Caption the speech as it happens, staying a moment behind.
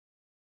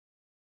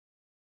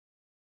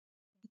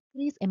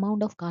Increased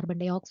amount of carbon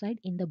dioxide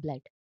in the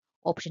blood.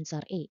 Options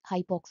are A.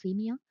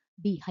 Hypoxemia,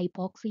 B.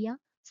 Hypoxia,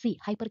 C.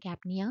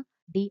 Hypercapnia,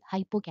 D.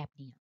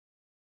 Hypocapnia.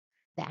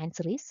 The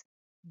answer is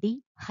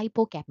D.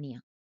 Hypocapnia.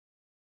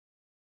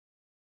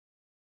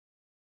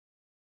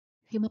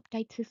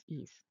 Hemoptysis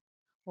is.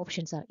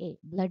 Options are A.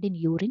 Blood in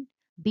urine,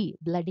 B.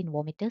 Blood in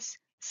vomitus,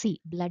 C.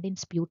 Blood in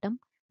sputum,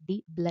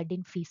 D. Blood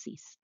in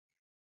feces.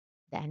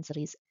 The answer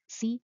is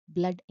C.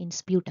 Blood in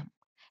sputum.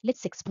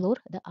 Let's explore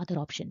the other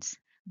options.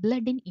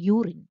 Blood in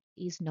urine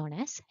is known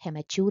as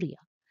hematuria.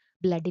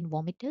 Blood in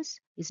vomitus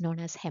is known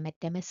as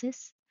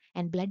hematemesis,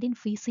 and blood in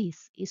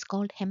feces is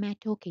called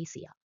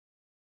hematochezia.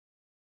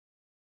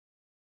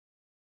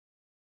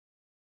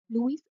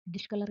 Bluish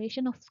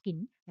discoloration of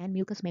skin and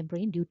mucous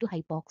membrane due to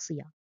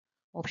hypoxia.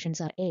 Options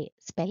are A.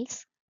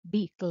 Spells,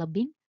 B.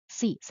 Clubbing,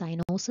 C.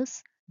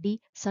 Cyanosis, D.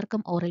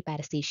 Circumoral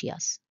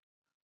paresthesias.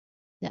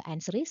 The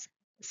answer is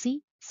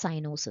C.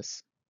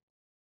 Cyanosis.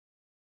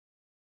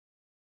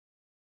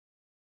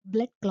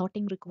 Blood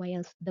clotting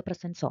requires the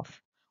presence of.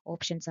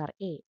 Options are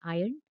A.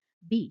 Iron,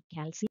 B.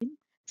 Calcium,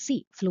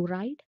 C.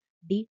 Fluoride,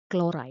 D.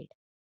 Chloride.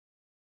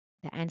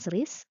 The answer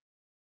is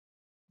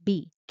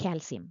B.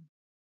 Calcium.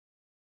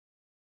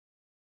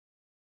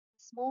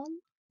 Small,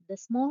 the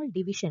small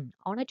division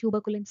on a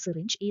tuberculin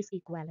syringe is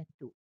equivalent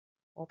to.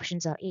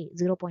 Options are A.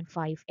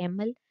 0.5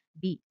 ml,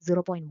 B.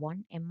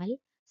 0.1 ml,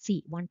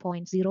 C.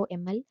 1.0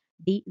 ml,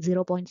 D.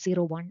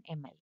 0.01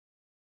 ml.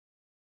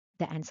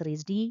 The answer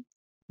is D.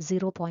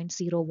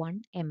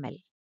 0.01 ml.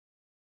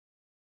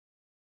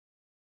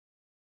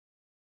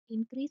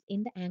 Increase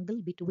in the angle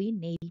between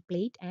nail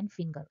plate and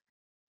finger.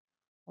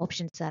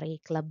 Options are A.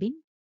 Clubbing,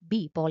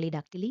 B.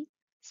 Polydactyly,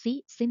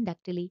 C.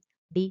 Syndactyly,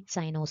 D.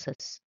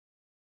 Cyanosis.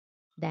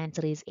 The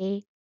answer is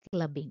A.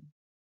 Clubbing.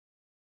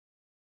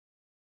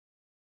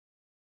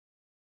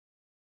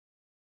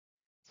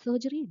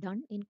 Surgery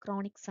done in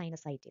chronic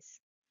sinusitis.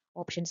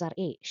 Options are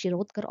A.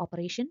 Shirotkar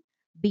operation,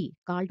 B.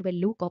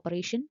 Caldwell-Luke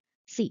operation,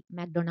 C.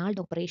 MacDonald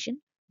operation,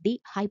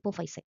 D.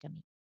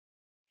 Hypophysectomy.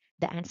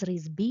 The answer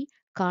is B.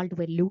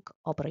 Caldwell-Luke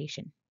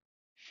operation.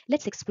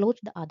 Let's explore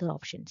the other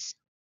options.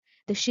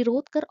 The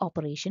Shirotkar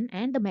operation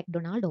and the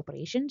MacDonald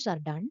operations are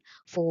done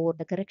for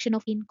the correction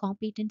of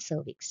incompetent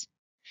cervix,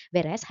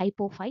 whereas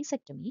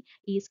hypophysectomy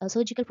is a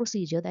surgical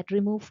procedure that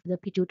removes the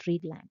pituitary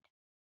gland.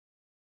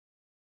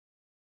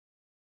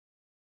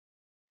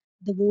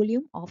 The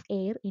volume of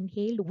air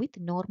inhaled with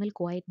normal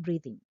quiet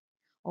breathing.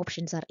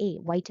 Options are A.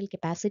 Vital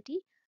capacity,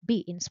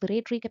 B.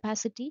 Inspiratory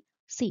capacity,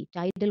 C.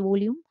 Tidal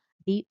volume,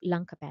 D.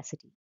 Lung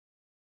capacity.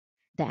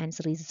 The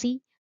answer is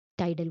C.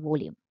 Tidal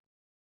volume.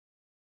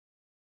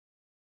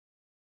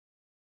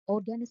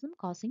 Organism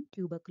causing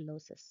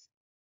tuberculosis.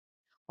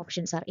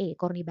 Options are A.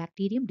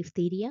 Corynebacterium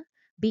diphtheria,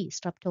 B.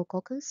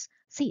 Streptococcus,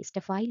 C.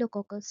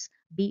 Staphylococcus,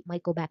 D.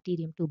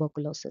 Mycobacterium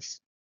tuberculosis.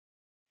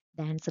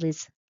 The answer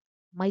is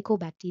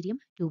Mycobacterium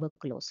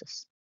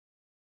tuberculosis.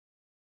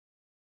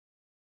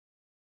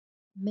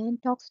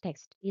 Mantox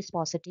test is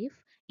positive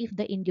if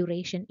the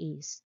induration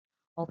is.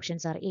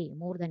 Options are A.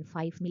 More than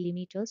 5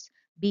 millimeters,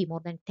 B.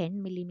 More than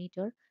 10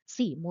 millimeter,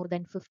 C. More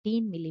than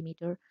 15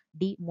 millimeter,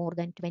 D. More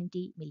than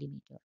 20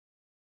 millimeter.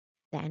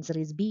 The answer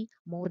is B.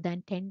 More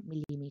than 10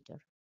 millimeter.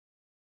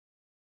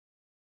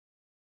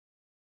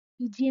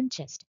 Pigeon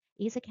chest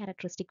is a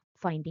characteristic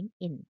finding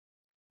in.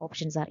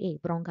 Options are A.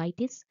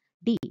 Bronchitis,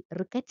 D.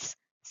 Rickets,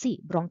 C.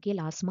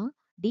 Bronchial asthma,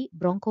 D.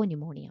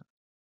 Bronchopneumonia.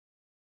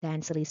 The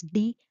answer is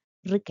D.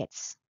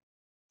 Rickets.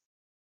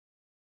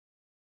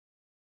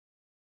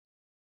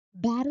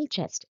 Barrel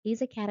chest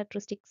is a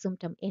characteristic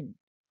symptom in.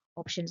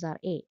 Options are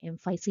A.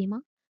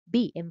 Emphysema,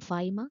 B.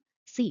 Emphyema,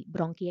 C.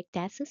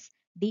 Bronchiectasis,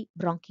 D.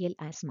 Bronchial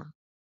asthma.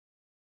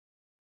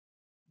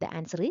 The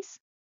answer is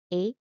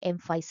A.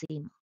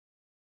 Emphysema.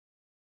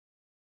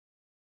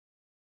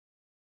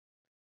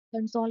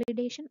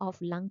 Consolidation of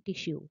lung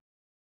tissue.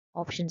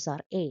 Options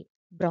are A.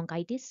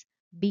 Bronchitis,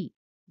 B.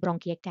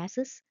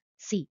 Bronchiectasis,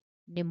 C.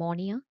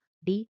 Pneumonia,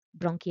 D.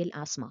 Bronchial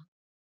asthma.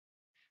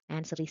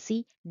 Answer is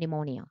C.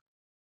 Pneumonia.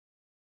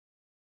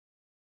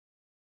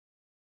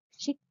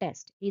 Schick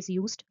test is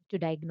used to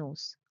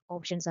diagnose.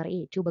 Options are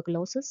A.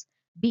 Tuberculosis,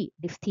 B.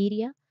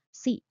 Diphtheria,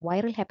 C.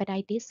 Viral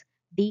hepatitis,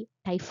 D.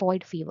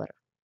 Typhoid fever.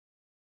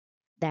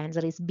 The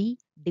answer is B.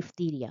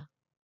 Diphtheria.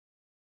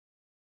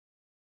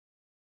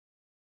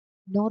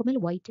 Normal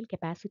vital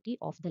capacity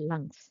of the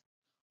lungs.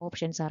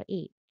 Options are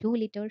A. 2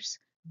 liters,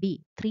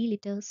 B. 3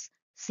 liters,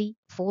 C.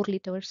 4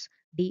 liters,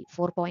 D.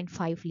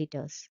 4.5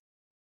 liters.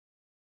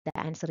 The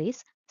answer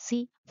is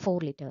C. 4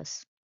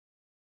 liters.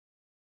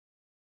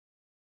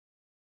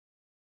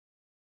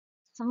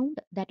 Sound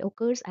that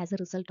occurs as a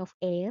result of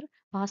air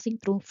passing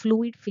through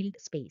fluid-filled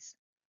space.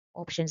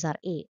 Options are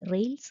A.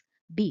 Rales,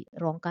 B.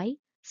 Rhonchi,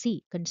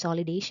 C.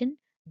 Consolidation,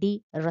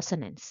 D.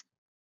 Resonance.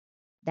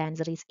 The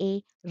answer is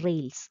A.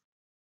 Rales.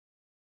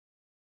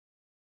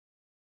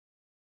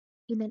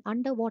 In an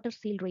underwater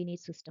seal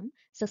drainage system,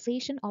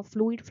 cessation of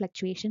fluid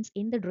fluctuations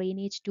in the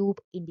drainage tube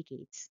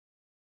indicates.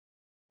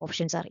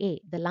 Options are A.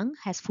 The lung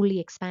has fully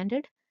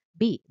expanded,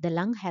 B. The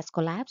lung has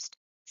collapsed,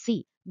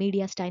 C.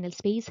 Mediastinal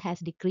space has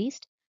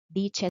decreased.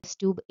 D. Chest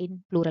tube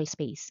in pleural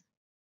space.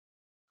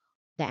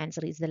 The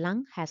answer is the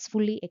lung has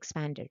fully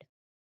expanded.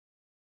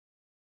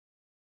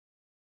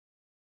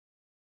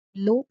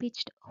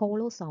 Low-pitched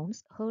hollow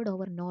sounds heard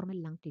over normal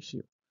lung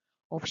tissue.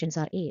 Options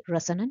are A.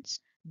 Resonance,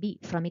 B.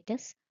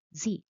 Fremitus,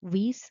 C.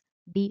 Wheeze,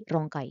 D.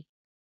 Rhonchi.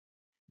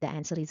 The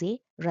answer is A.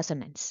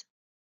 Resonance.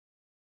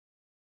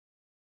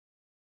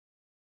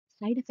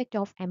 Side effect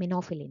of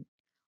aminophylline.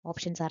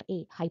 Options are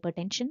A.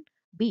 Hypertension,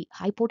 B.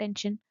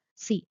 Hypotension,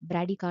 C.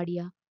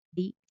 Bradycardia,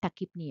 D.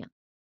 Tachypnea.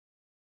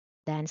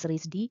 The answer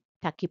is D.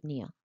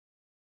 Tachypnea.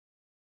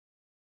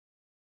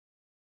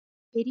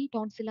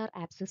 Peritonsillar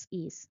abscess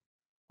is.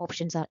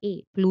 Options are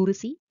A.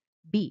 Pleurisy,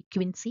 B.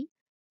 Quinsy,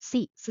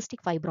 C.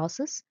 Cystic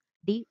fibrosis,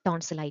 D.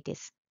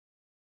 Tonsillitis.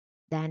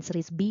 The answer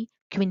is B.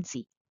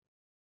 Quinsy.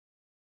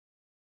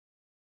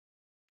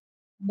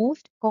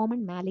 Most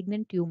common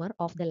malignant tumor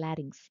of the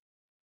larynx.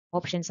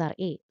 Options are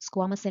A.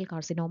 Squamous cell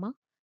carcinoma,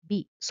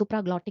 B.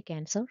 Supraglottic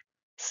cancer,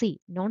 C.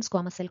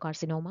 Non-squamous cell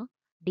carcinoma,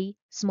 D.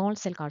 Small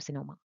cell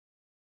carcinoma.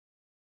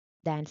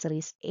 The answer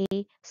is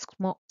A.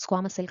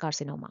 Squamous cell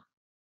carcinoma.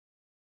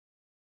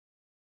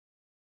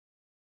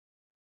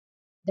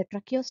 The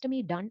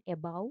tracheostomy done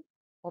above.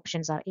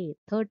 Options are A.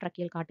 Third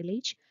tracheal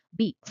cartilage,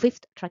 B.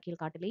 Fifth tracheal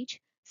cartilage,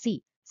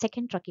 C.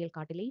 Second tracheal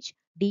cartilage,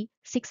 D.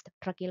 Sixth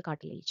tracheal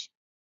cartilage.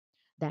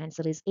 The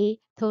answer is A.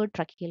 Third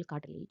tracheal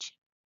cartilage.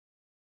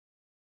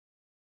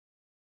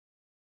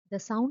 The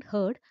sound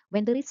heard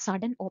when there is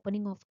sudden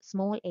opening of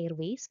small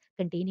airways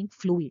containing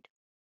fluid.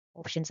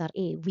 Options are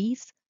A.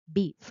 Wheeze,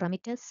 B.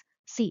 Fremitus,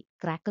 C.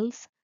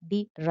 Crackles,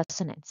 D.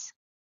 Resonance.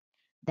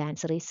 The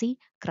answer is C.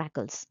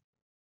 Crackles.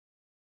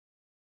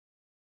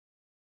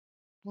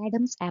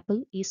 Adam's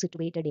apple is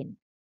situated in.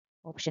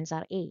 Options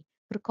are A.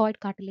 Cricoid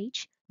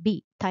cartilage,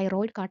 B.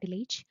 Thyroid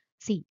cartilage,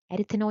 C.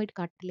 Arytenoid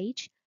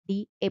cartilage,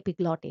 D.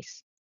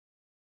 Epiglottis.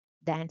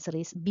 The answer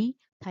is B.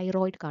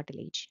 Thyroid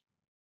cartilage.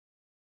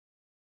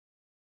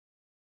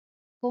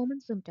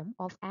 Common symptom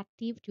of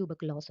active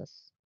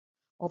tuberculosis.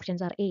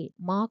 Options are A.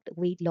 Marked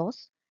weight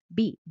loss,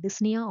 B.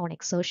 Dyspnea on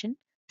exertion,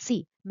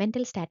 C.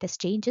 Mental status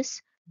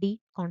changes, D.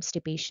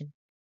 Constipation.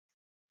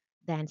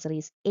 The answer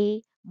is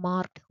A.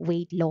 Marked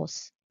weight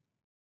loss.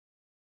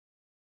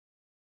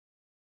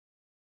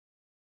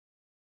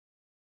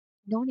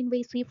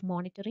 Non-invasive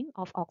monitoring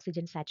of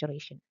oxygen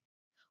saturation.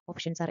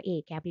 Options are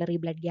A. Capillary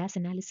blood gas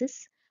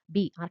analysis,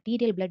 B.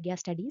 Arterial blood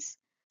gas studies,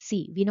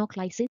 C.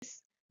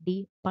 Venoclysis,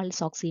 D. Pulse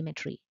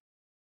oximetry.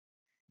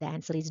 The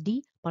answer is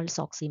D. Pulse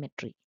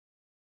oximetry.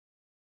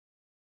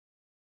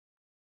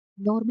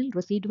 Normal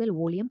residual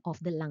volume of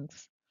the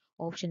lungs.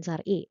 Options are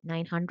A.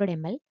 900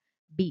 ml,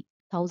 B.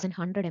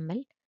 1100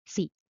 ml,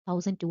 C.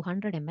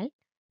 1200 ml,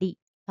 D.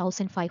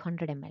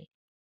 1500 ml.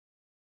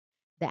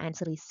 The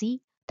answer is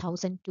C.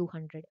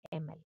 1200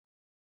 ml.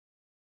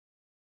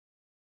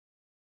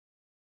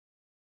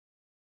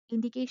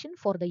 Indication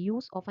for the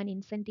use of an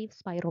incentive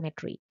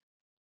spirometry.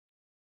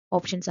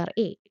 Options are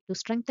A. To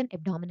strengthen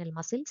abdominal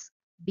muscles,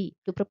 B.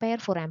 To prepare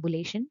for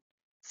ambulation,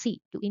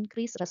 C. To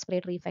increase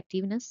respiratory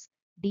effectiveness,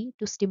 D.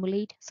 To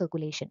stimulate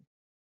circulation.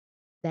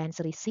 The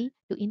answer is C.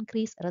 To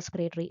increase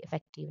respiratory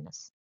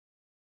effectiveness.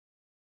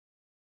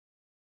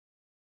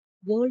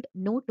 World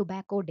No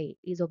Tobacco Day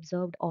is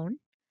observed on.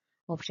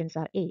 Options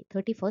are A.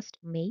 31st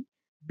May,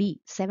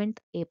 B. 7th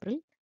April,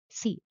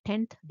 C.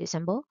 10th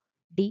December,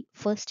 D.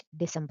 1st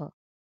December.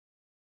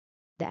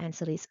 The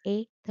answer is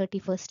A.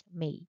 31st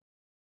May.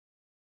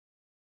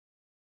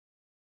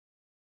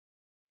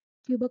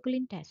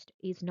 Tuberculin test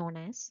is known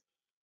as.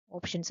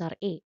 Options are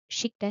A.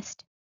 Schick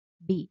test,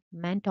 B.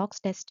 Mantox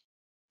test,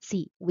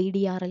 C.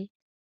 VDRL,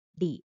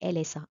 D.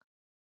 ELISA.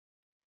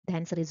 The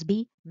answer is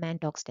B.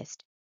 Mantox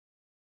test.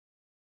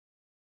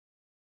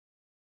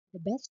 The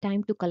best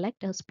time to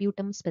collect a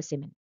sputum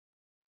specimen.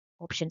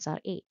 Options are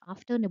A.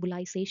 After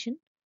nebulization,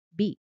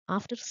 B.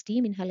 After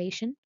steam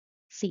inhalation,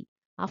 C.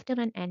 After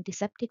an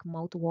antiseptic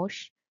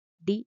mouthwash,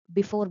 D.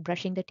 Before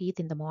brushing the teeth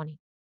in the morning.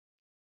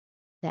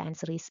 The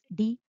answer is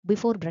D.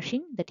 Before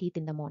brushing the teeth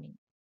in the morning.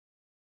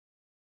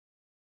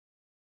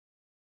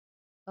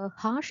 A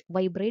harsh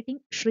vibrating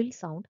shrill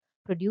sound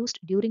produced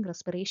during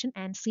respiration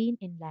and seen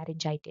in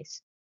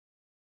laryngitis.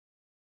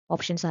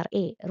 Options are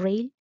A.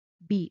 Rail,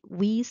 B.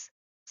 Wheeze,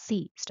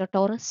 C.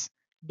 Stertorous,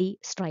 D.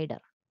 Stridor.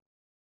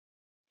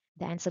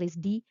 The answer is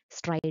D.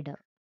 Stridor.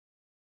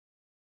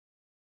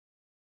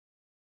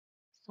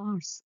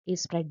 SARS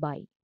is spread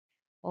by.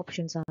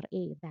 Options are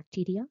A.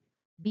 Bacteria,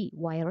 B.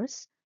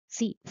 Virus,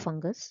 C.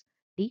 Fungus,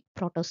 D.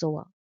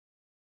 Protozoa.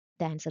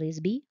 The answer is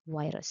B.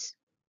 Virus.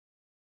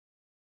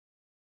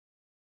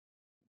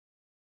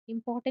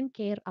 Important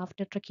care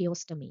after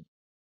tracheostomy.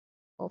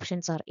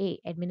 Options are A.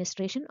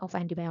 Administration of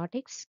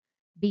antibiotics,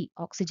 B.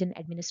 Oxygen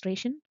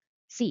administration,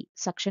 C.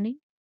 Suctioning,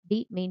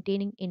 D.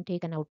 Maintaining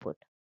intake and output.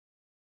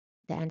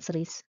 The answer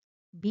is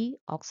B.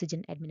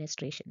 Oxygen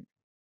administration.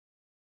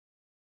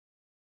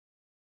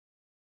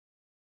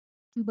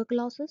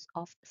 Tuberculosis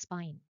of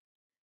spine.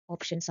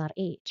 Options are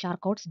A.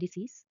 Charcot's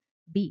disease,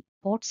 B.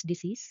 Pott's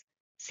disease,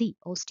 C.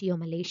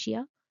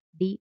 Osteomalacia,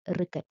 D.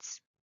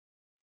 Rickets.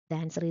 The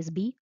answer is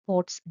B.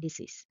 Pott's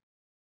disease.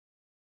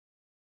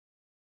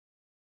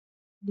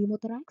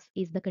 Pneumothorax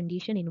is the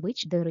condition in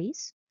which there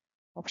is,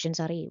 options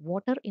are A.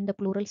 Water in the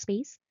pleural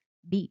space,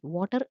 B.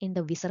 Water in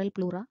the visceral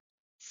pleura,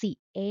 C.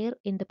 Air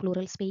in the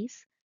pleural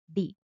space,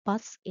 D.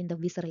 Pus in the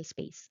visceral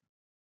space.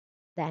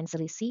 The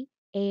answer is C.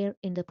 Air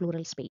in the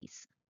pleural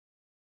space.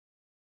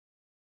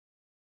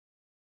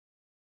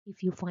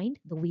 If you find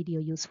the video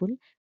useful,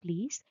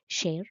 please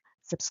share,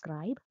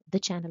 subscribe the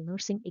channel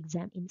Nursing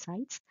Exam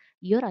Insights,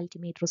 your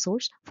ultimate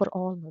resource for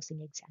all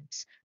nursing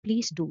exams.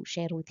 Please do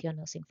share with your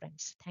nursing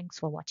friends. Thanks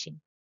for watching.